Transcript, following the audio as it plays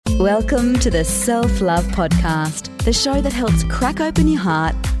Welcome to the Self-Love Podcast, the show that helps crack open your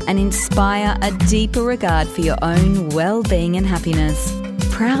heart and inspire a deeper regard for your own well-being and happiness.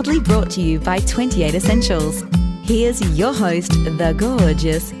 Proudly brought to you by 28 Essentials. Here's your host, the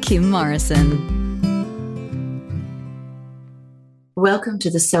gorgeous Kim Morrison. Welcome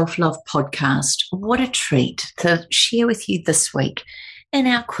to the Self-Love Podcast. What a treat to share with you this week in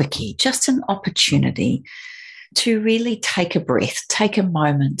our quickie, just an opportunity to really take a breath, take a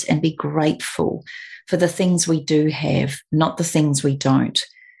moment and be grateful for the things we do have, not the things we don't.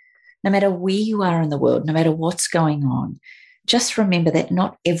 No matter where you are in the world, no matter what's going on, just remember that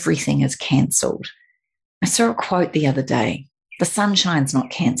not everything is cancelled. I saw a quote the other day. The sunshine's not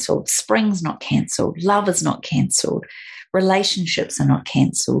cancelled. Spring's not cancelled. Love is not cancelled. Relationships are not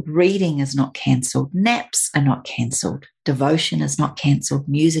cancelled. Reading is not cancelled. Naps are not cancelled. Devotion is not cancelled.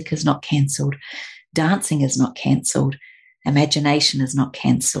 Music is not cancelled. Dancing is not cancelled. Imagination is not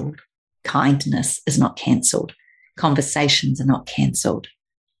cancelled. Kindness is not cancelled. Conversations are not cancelled.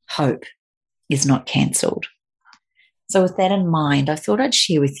 Hope is not cancelled. So with that in mind, I thought I'd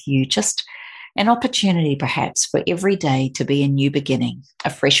share with you just an opportunity perhaps for every day to be a new beginning, a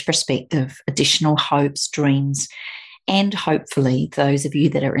fresh perspective, additional hopes, dreams, and hopefully those of you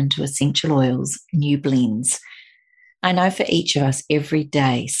that are into essential oils, new blends. I know for each of us, every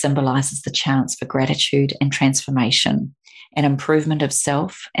day symbolizes the chance for gratitude and transformation, an improvement of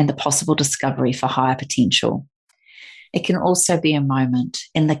self, and the possible discovery for higher potential. It can also be a moment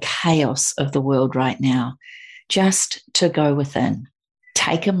in the chaos of the world right now, just to go within,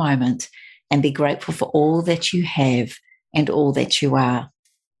 take a moment and be grateful for all that you have and all that you are.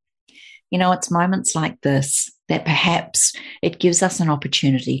 You know, it's moments like this that perhaps it gives us an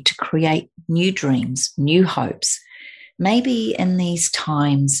opportunity to create new dreams, new hopes. Maybe in these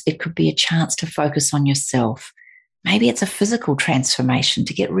times, it could be a chance to focus on yourself. Maybe it's a physical transformation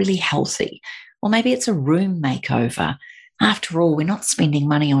to get really healthy, or maybe it's a room makeover. After all, we're not spending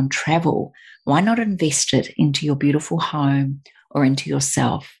money on travel. Why not invest it into your beautiful home or into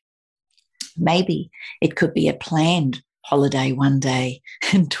yourself? Maybe it could be a planned holiday one day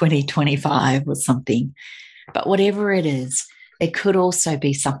in 2025 or something. But whatever it is, it could also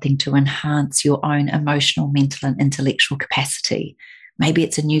be something to enhance your own emotional, mental, and intellectual capacity. Maybe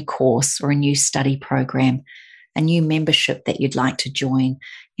it's a new course or a new study program, a new membership that you'd like to join.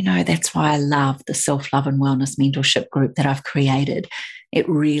 You know, that's why I love the Self-Love and Wellness Mentorship group that I've created. It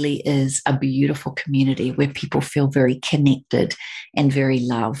really is a beautiful community where people feel very connected and very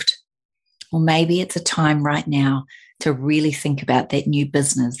loved. Or maybe it's a time right now to really think about that new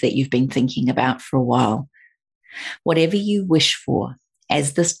business that you've been thinking about for a while. Whatever you wish for,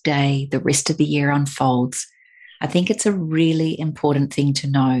 as this day, the rest of the year unfolds, I think it's a really important thing to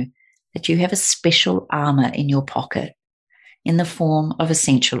know that you have a special armor in your pocket in the form of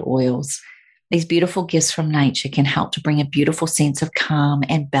essential oils. These beautiful gifts from nature can help to bring a beautiful sense of calm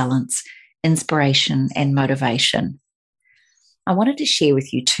and balance, inspiration and motivation. I wanted to share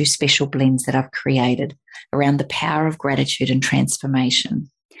with you two special blends that I've created around the power of gratitude and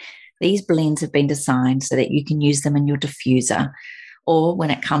transformation. These blends have been designed so that you can use them in your diffuser, or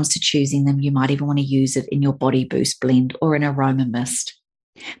when it comes to choosing them, you might even want to use it in your body boost blend or an aroma mist.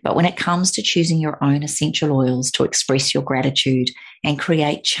 But when it comes to choosing your own essential oils to express your gratitude and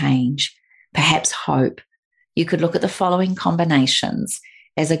create change, perhaps hope, you could look at the following combinations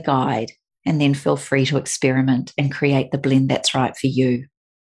as a guide and then feel free to experiment and create the blend that's right for you.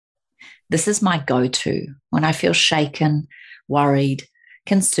 This is my go-to when I feel shaken, worried,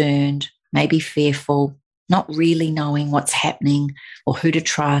 concerned, maybe fearful, not really knowing what's happening or who to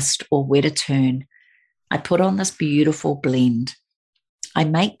trust or where to turn. I put on this beautiful blend. I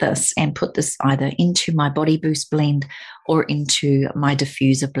make this and put this either into my body boost blend or into my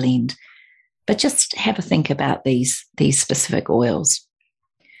diffuser blend. But just have a think about these specific oils.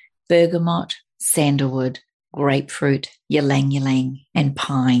 Bergamot, sandalwood, grapefruit, ylang ylang, and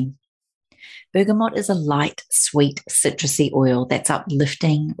pine. Bergamot is a light, sweet, citrusy oil that's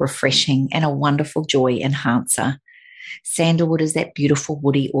uplifting, refreshing, and a wonderful joy enhancer. Sandalwood is that beautiful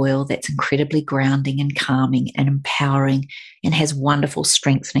woody oil that's incredibly grounding and calming and empowering and has wonderful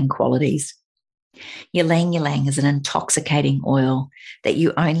strengthening qualities. Ylang ylang is an intoxicating oil that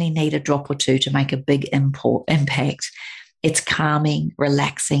you only need a drop or two to make a big impact. It's calming,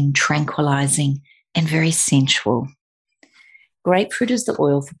 relaxing, tranquilizing, and very sensual. Grapefruit is the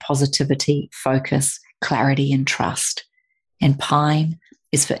oil for positivity, focus, clarity, and trust. And pine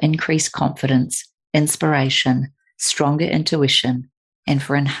is for increased confidence, inspiration, stronger intuition, and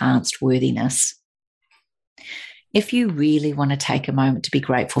for enhanced worthiness. If you really want to take a moment to be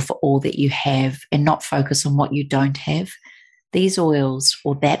grateful for all that you have and not focus on what you don't have, these oils,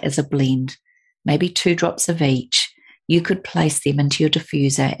 or that as a blend, maybe 2 drops of each, you could place them into your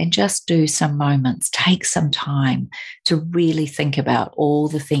diffuser and just do some moments, take some time to really think about all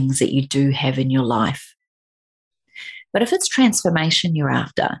the things that you do have in your life. But if it's transformation you're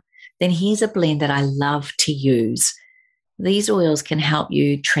after, then here's a blend that I love to use. These oils can help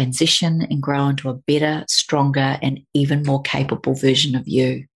you transition and grow into a better, stronger, and even more capable version of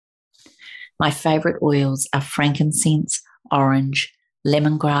you. My favorite oils are frankincense, orange,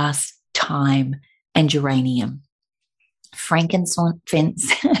 lemongrass, thyme, and geranium. Frankincense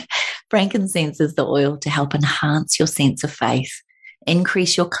is the oil to help enhance your sense of faith,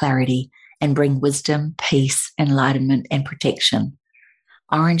 increase your clarity, and bring wisdom, peace, enlightenment, and protection.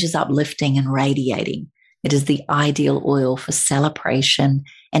 Orange is uplifting and radiating. It is the ideal oil for celebration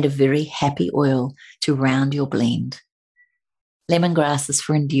and a very happy oil to round your blend. Lemongrass is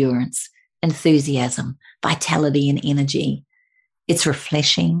for endurance, enthusiasm, vitality, and energy. It's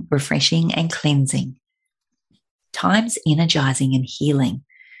refreshing and cleansing. Thyme's energizing and healing.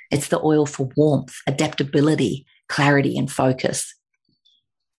 It's the oil for warmth, adaptability, clarity, and focus.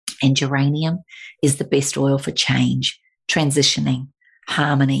 And geranium is the best oil for change, transitioning,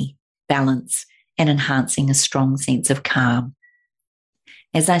 harmony, balance, and enhancing a strong sense of calm.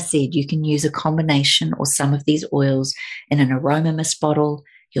 As I said, you can use a combination or some of these oils in an aroma mist bottle,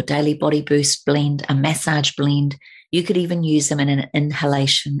 your daily body boost blend, a massage blend. You could even use them in an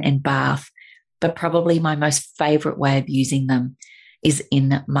inhalation and bath, but probably my most favorite way of using them is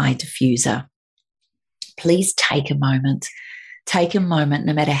in my diffuser. Please take a moment,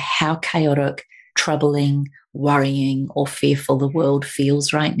 no matter how chaotic, troubling, worrying, or fearful the world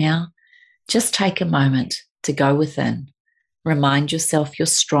feels right now. Just take a moment to go within. Remind yourself you're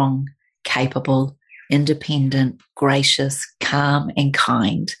strong, capable, independent, gracious, calm, and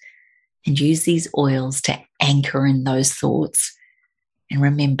kind. And use these oils to anchor in those thoughts. And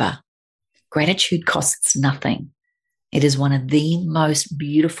remember, gratitude costs nothing. It is one of the most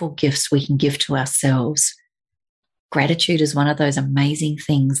beautiful gifts we can give to ourselves. Gratitude is one of those amazing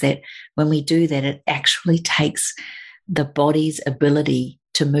things that when we do that, it actually takes the body's ability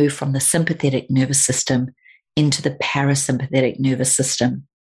to move from the sympathetic nervous system into the parasympathetic nervous system.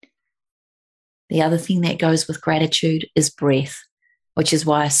 The other thing that goes with gratitude is breath, which is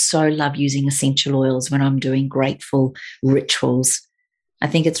why I so love using essential oils when I'm doing grateful rituals. I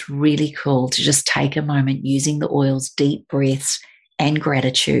think it's really cool to just take a moment using the oils, deep breaths, and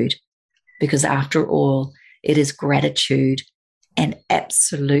gratitude, because after all, it is gratitude and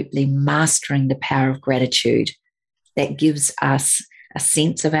absolutely mastering the power of gratitude that gives us a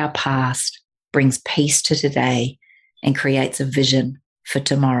sense of our past, brings peace to today, and creates a vision for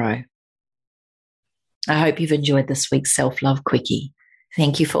tomorrow. I hope you've enjoyed this week's Self-Love Quickie.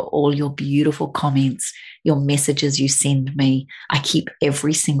 Thank you for all your beautiful comments, your messages you send me. I keep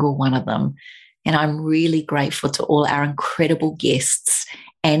every single one of them. And I'm really grateful to all our incredible guests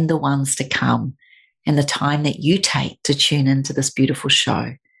and the ones to come, and the time that you take to tune into this beautiful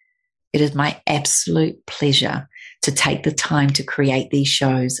show. It is my absolute pleasure to take the time to create these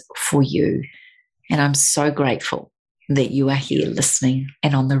shows for you. And I'm so grateful that you are here listening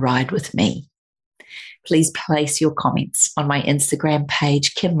and on the ride with me. Please place your comments on my Instagram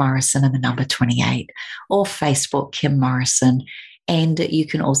page, Kim Morrison and the number 28, or Facebook, Kim Morrison. And you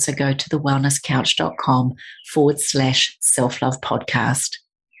can also go to thewellnesscouch.com/self-love podcast.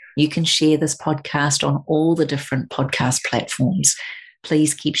 You can share this podcast on all the different podcast platforms.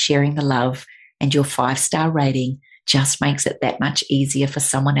 Please keep sharing the love, and your 5-star rating just makes it that much easier for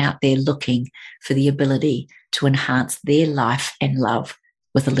someone out there looking for the ability to enhance their life and love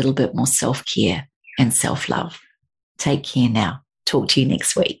with a little bit more self-care and self-love. Take care now. Talk to you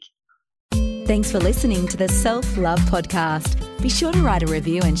next week. Thanks for listening to the Self-Love Podcast. Be sure to write a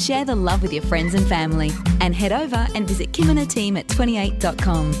review and share the love with your friends and family. And head over and visit Kim and her team at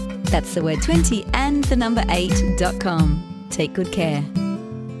 28.com. That's the word 20 and the number 8.com. Take good care.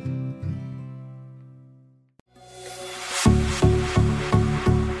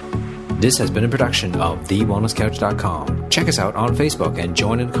 This has been a production of TheWellnessCouch.com. Check us out on Facebook and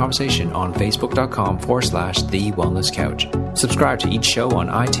join in the conversation on Facebook.com/TheWellnessCouch. Subscribe to each show on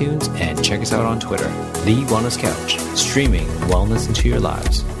iTunes and check us out on Twitter. The Wellness Couch, streaming wellness into your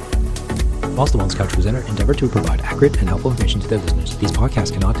lives. Whilst the Wellness Couch presenter endeavor to provide accurate and helpful information to their listeners, these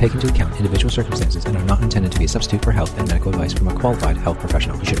podcasts cannot take into account individual circumstances and are not intended to be a substitute for health and medical advice from a qualified health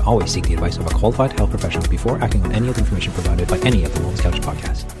professional. You should always seek the advice of a qualified health professional before acting on any of the information provided by any of the Wellness Couch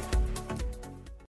podcasts.